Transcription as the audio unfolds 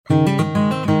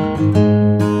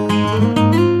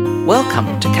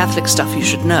Welcome to Catholic Stuff You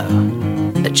Should Know,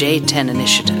 a J10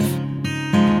 initiative.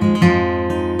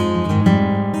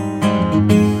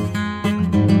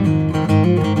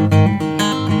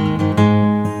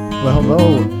 Well,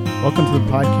 hello. Welcome to the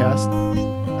podcast.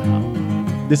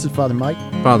 This is Father Mike.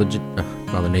 Father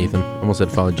Nathan. Almost said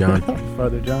Father John.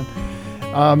 Father John.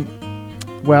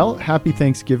 Well, happy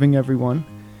Thanksgiving, everyone.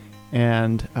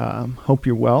 And hope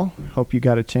you're well. Hope you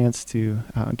got a chance to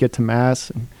get to Mass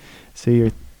and say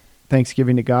your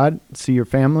Thanksgiving to God, see your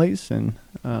families, and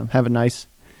have a nice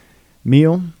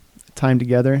meal, time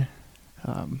together,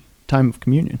 time of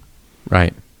communion.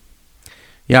 Right.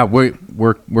 Yeah,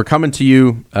 we're coming to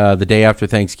you the day after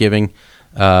Thanksgiving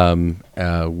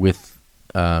with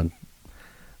an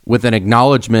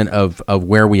acknowledgement of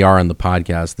where we are in the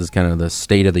podcast. This is kind of the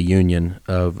state of the union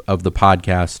of the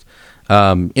podcast.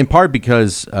 In part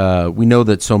because we know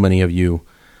that so many of you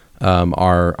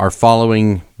are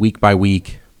following week by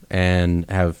week and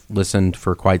have listened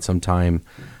for quite some time.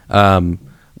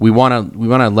 We want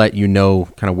to let you know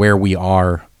kind of where we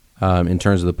are in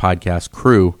terms of the podcast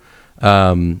crew,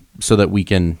 so that we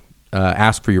can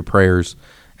ask for your prayers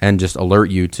and just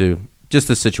alert you to just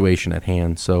the situation at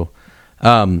hand. So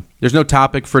there's no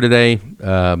topic for today.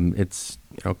 It's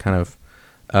kind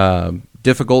of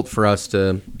difficult for us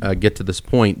to get to this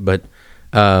point, but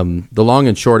the long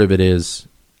and short of it is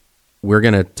we're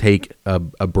going to take a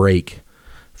break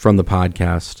from the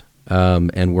podcast,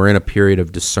 and we're in a period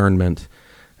of discernment.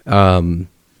 We're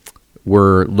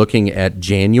looking at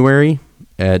January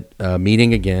at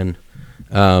meeting again,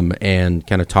 and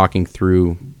kind of talking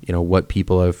through what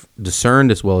people have discerned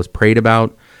as well as prayed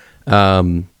about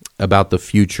the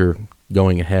future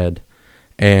going ahead,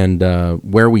 and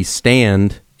where we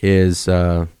stand is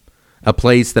a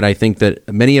place that I think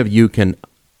that many of you can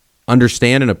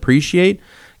understand and appreciate,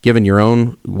 given your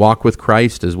own walk with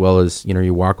Christ as well as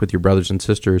your walk with your brothers and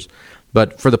sisters.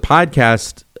 But for the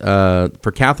podcast,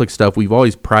 for Catholic Stuff, we've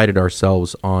always prided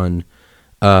ourselves on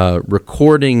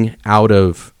recording out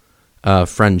of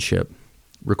friendship,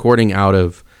 recording out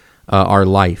of our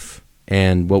life.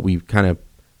 And what we kind of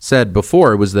said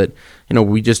before was that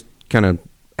we just kind of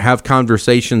have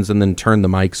conversations and then turn the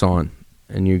mics on,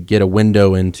 and you get a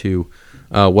window into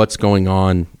what's going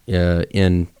on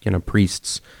in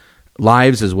priests'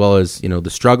 lives, as well as the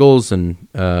struggles and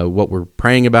what we're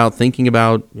praying about, thinking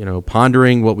about,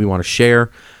 pondering what we want to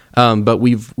share. But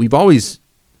we've always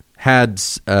had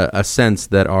a sense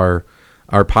that our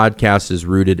podcast is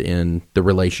rooted in the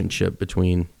relationship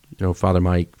between Father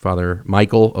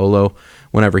Michael Olo,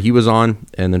 whenever he was on,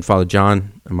 and then Father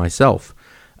John and myself.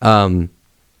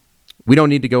 We don't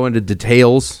need to go into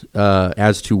details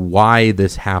as to why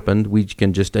this happened. We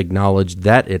can just acknowledge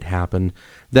that it happened,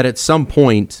 that at some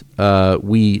point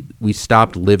we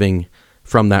stopped living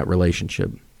from that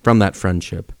relationship, from that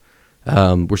friendship.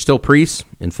 We're still priests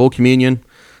in full communion,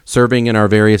 serving in our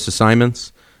various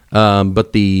assignments,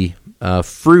 but the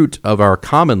fruit of our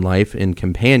common life in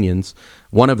companions,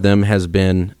 one of them has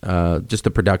been just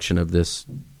the production of this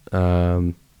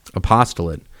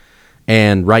apostolate.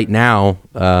 And right now,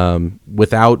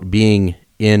 without being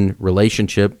in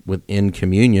relationship, in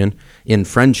communion, in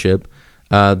friendship,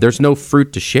 there's no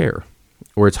fruit to share,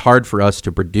 or it's hard for us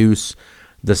to produce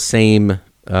the same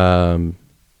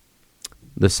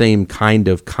kind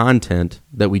of content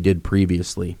that we did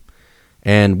previously.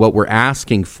 And what we're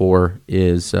asking for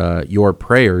is your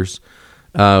prayers,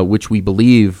 which we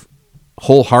believe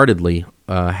wholeheartedly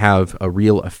have a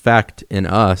real effect in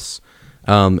us,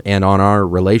 and on our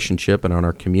relationship and on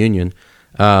our communion.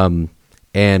 And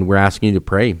we're asking you to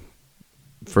pray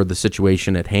for the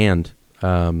situation at hand.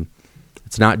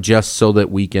 It's not just so that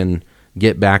we can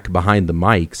get back behind the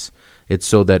mics. It's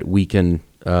so that we can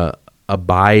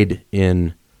abide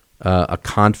in a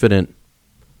confident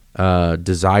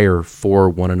desire for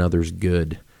one another's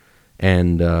good.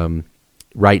 And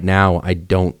right now,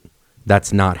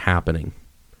 that's not happening.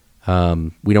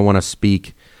 We don't want to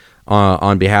speak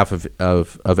on behalf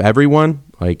of everyone.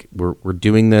 Like we're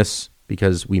doing this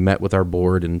because we met with our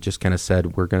board and just kind of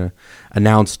said we're going to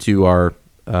announce to our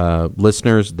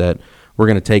listeners that we're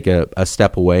going to take a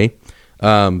step away.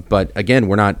 But again,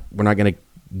 we're not going to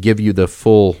give you the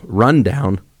full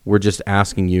rundown. We're just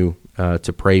asking you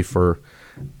to pray for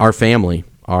our family,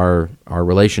 our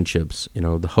relationships,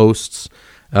 the hosts,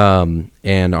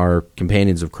 and our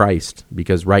companions of Christ,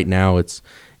 because right now it's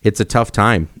a tough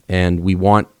time, and we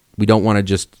don't want to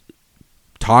just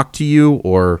talk to you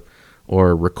or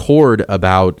record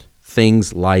about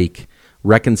things like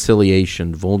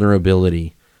reconciliation,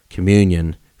 vulnerability,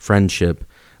 communion, friendship,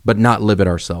 but not live it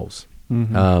ourselves.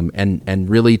 Mm-hmm. And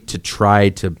really to try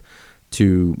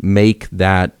to make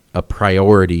that a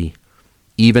priority,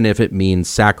 even if it means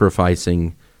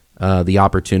sacrificing the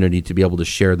opportunity to be able to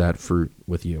share that fruit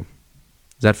with you.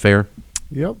 Is that fair?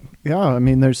 Yep. Yeah. I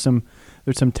mean, there's some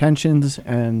tensions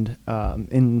and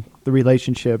in the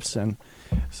relationships, and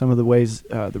some of the ways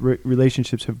the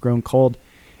relationships have grown cold.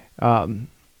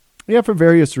 For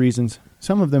various reasons.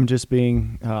 Some of them just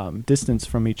being distance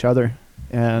from each other,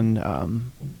 and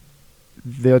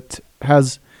that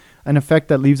has an effect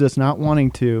that leaves us not wanting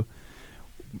to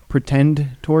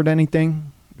pretend toward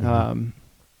anything,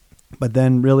 but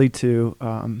then really to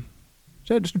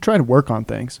just try to work on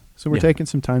things. So we're taking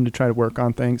some time to try to work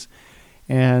on things,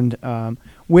 and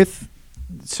with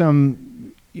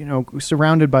some,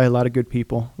 surrounded by a lot of good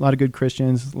people, a lot of good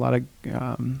Christians, a lot of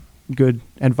good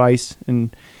advice,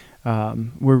 and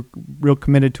we're real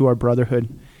committed to our brotherhood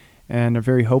and are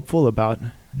very hopeful about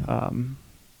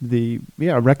the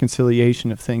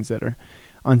reconciliation of things that are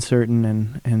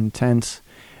uncertain and tense.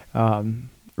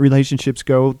 Relationships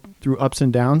go through ups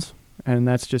and downs, and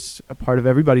that's just a part of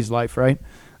everybody's life, right?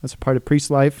 That's a part of Priest's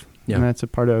life, and that's a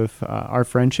part of our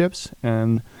friendships,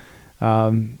 and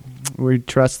we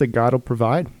trust that God will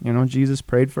provide. Jesus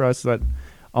prayed for us that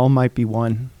all might be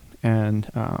one, and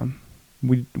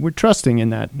we're trusting in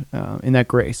that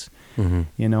grace.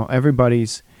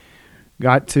 Everybody's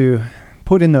got to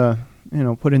put in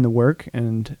the work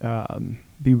and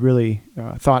be really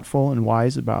thoughtful and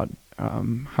wise about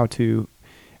how to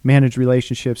manage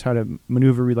relationships, how to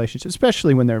maneuver relationships,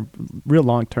 especially when they're real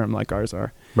long term like ours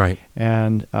are. Right.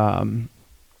 And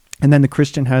then the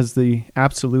Christian has the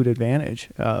absolute advantage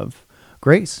of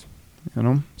grace.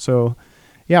 So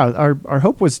yeah, our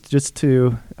hope was just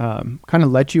to kind of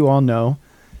let you all know,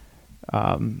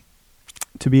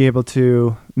 to be able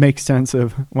to make sense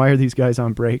of why are these guys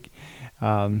on break.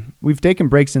 We've taken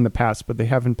breaks in the past, but they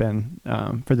haven't been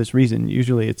for this reason.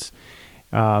 Usually it's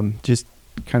just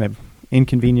kind of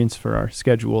inconvenience for our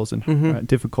schedules and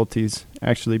difficulties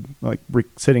actually like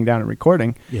sitting down and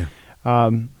recording. Yeah.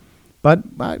 But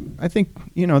I think,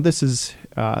 this is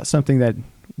something that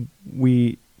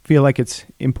we feel like it's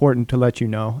important to let you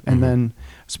know. And then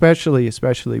especially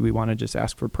we want to just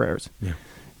ask for prayers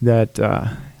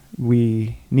that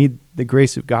we need the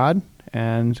grace of God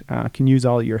and can use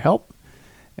all your help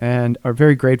and are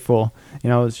very grateful.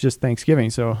 It's just Thanksgiving.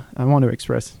 So I want to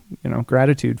express,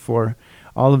 gratitude for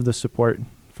all of the support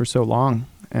for so long.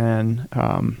 And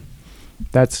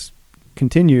that's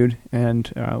continued,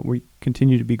 and we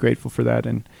continue to be grateful for that.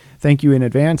 And thank you in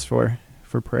advance for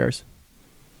prayers.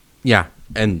 Yeah,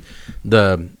 and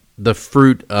the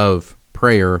fruit of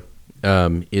prayer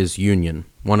is union.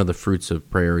 One of the fruits of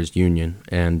prayer is union,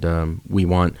 and we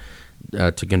want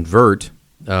to convert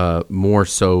more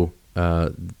so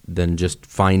than just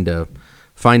find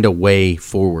a way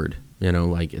forward.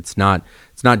 It's not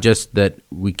just that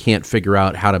we can't figure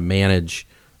out how to manage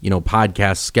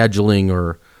podcast scheduling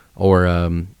or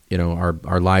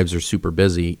our lives are super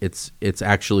busy. It's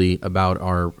actually about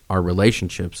our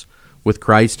relationships with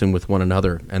Christ and with one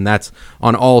another, and that's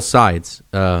on all sides.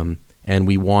 And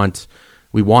we want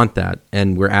that,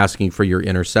 and we're asking for your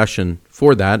intercession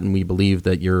for that, and we believe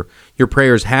that your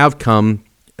prayers have come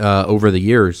over the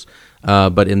years,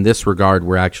 but in this regard,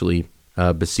 we're actually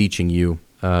beseeching you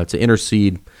to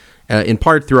intercede, in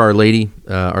part through Our Lady.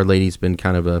 Our Lady's been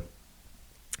kind of a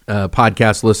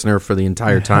podcast listener for the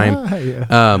entire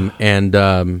time,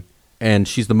 and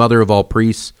she's the mother of all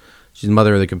priests. She's the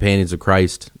mother of the companions of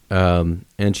Christ, and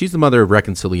she's the mother of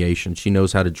reconciliation. She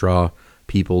knows how to draw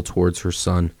people towards her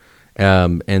Son.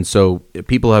 And so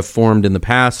people have formed in the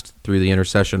past through the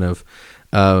intercession of,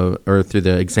 or through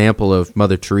the example of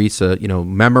Mother Teresa,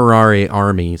 memorare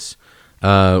armies,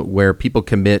 where people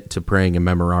commit to praying a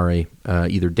memorare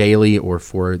either daily or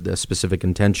for the specific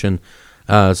intention.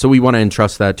 So we want to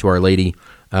entrust that to Our Lady.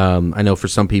 I know for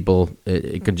some people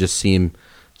it can just seem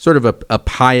sort of a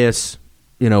pious,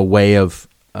 way of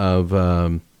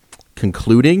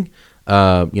concluding.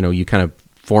 You kind of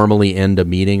formally end a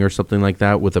meeting or something like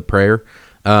that with a prayer.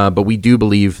 But we do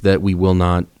believe that we will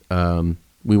not,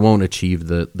 we won't achieve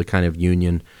the kind of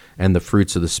union and the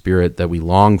fruits of the Spirit that we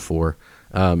long for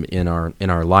in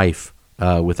our life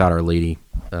without Our Lady,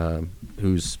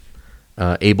 who's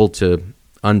able to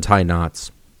untie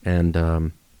knots.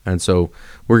 And so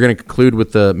we're going to conclude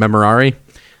with the memorare.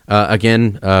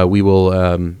 Again, we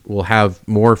we'll have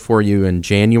more for you in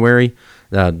January.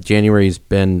 January's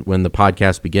been when the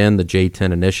podcast began, the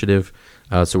J10 initiative.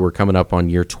 So we're coming up on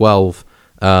year 12.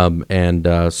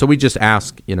 So we just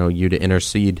ask, you to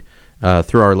intercede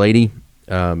through Our Lady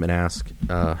and ask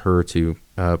her to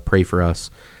pray for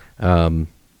us.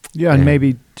 Yeah, and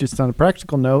maybe just on a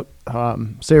practical note,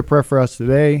 say a prayer for us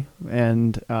today,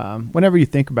 and whenever you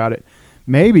think about it,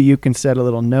 maybe you can set a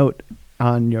little note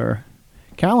on your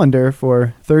calendar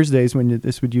for Thursdays when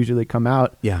this would usually come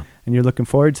out. Yeah. And you're looking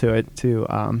forward to it to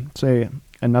say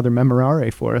another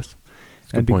memorare for us.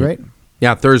 That'd be great.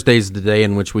 Yeah, Thursday's the day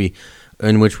in which we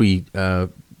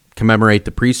commemorate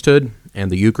the priesthood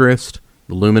and the Eucharist,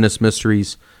 the luminous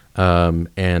mysteries,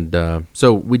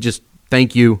 so we just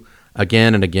thank you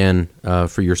again and again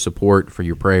for your support, for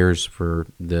your prayers, for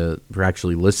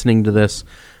actually listening to this,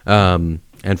 and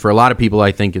for a lot of people,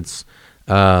 I think it's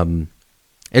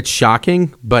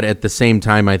shocking, but at the same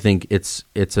time, I think it's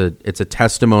a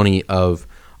testimony of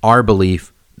our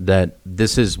belief that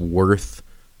this is worth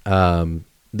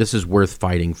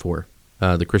fighting for.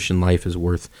 The Christian life is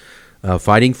worth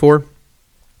fighting for,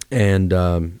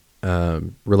 and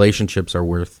relationships are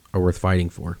worth fighting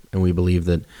for. And we believe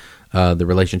that the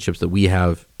relationships that we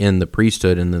have in the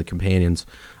priesthood and the companions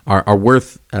are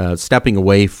worth stepping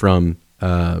away from.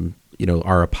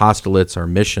 Our apostolates, our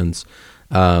missions,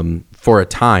 for a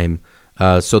time,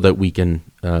 so that we can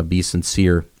be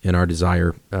sincere in our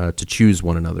desire to choose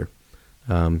one another.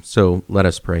 So let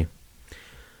us pray.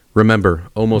 Remember,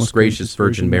 O most gracious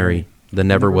Virgin Mary, that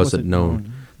never was it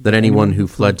known that anyone who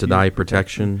fled to thy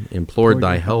protection, implored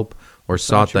thy help, or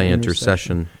sought thy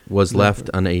intercession was left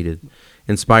unaided.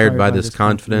 Inspired by this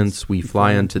confidence, we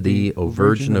fly unto thee, O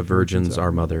Virgin of Virgins,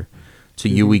 our Mother. To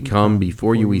you we come,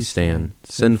 before you we stand,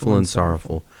 sinful and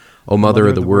sorrowful. O Mother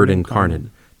of the Word incarnate,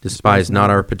 despise not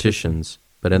our petitions,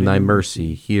 but in thy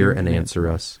mercy hear and answer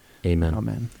us. Amen.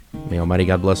 Amen. May Almighty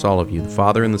God bless all of you, the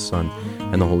Father and the Son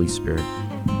and the Holy Spirit.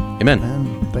 Amen.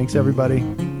 Amen. Thanks, everybody.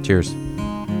 Cheers.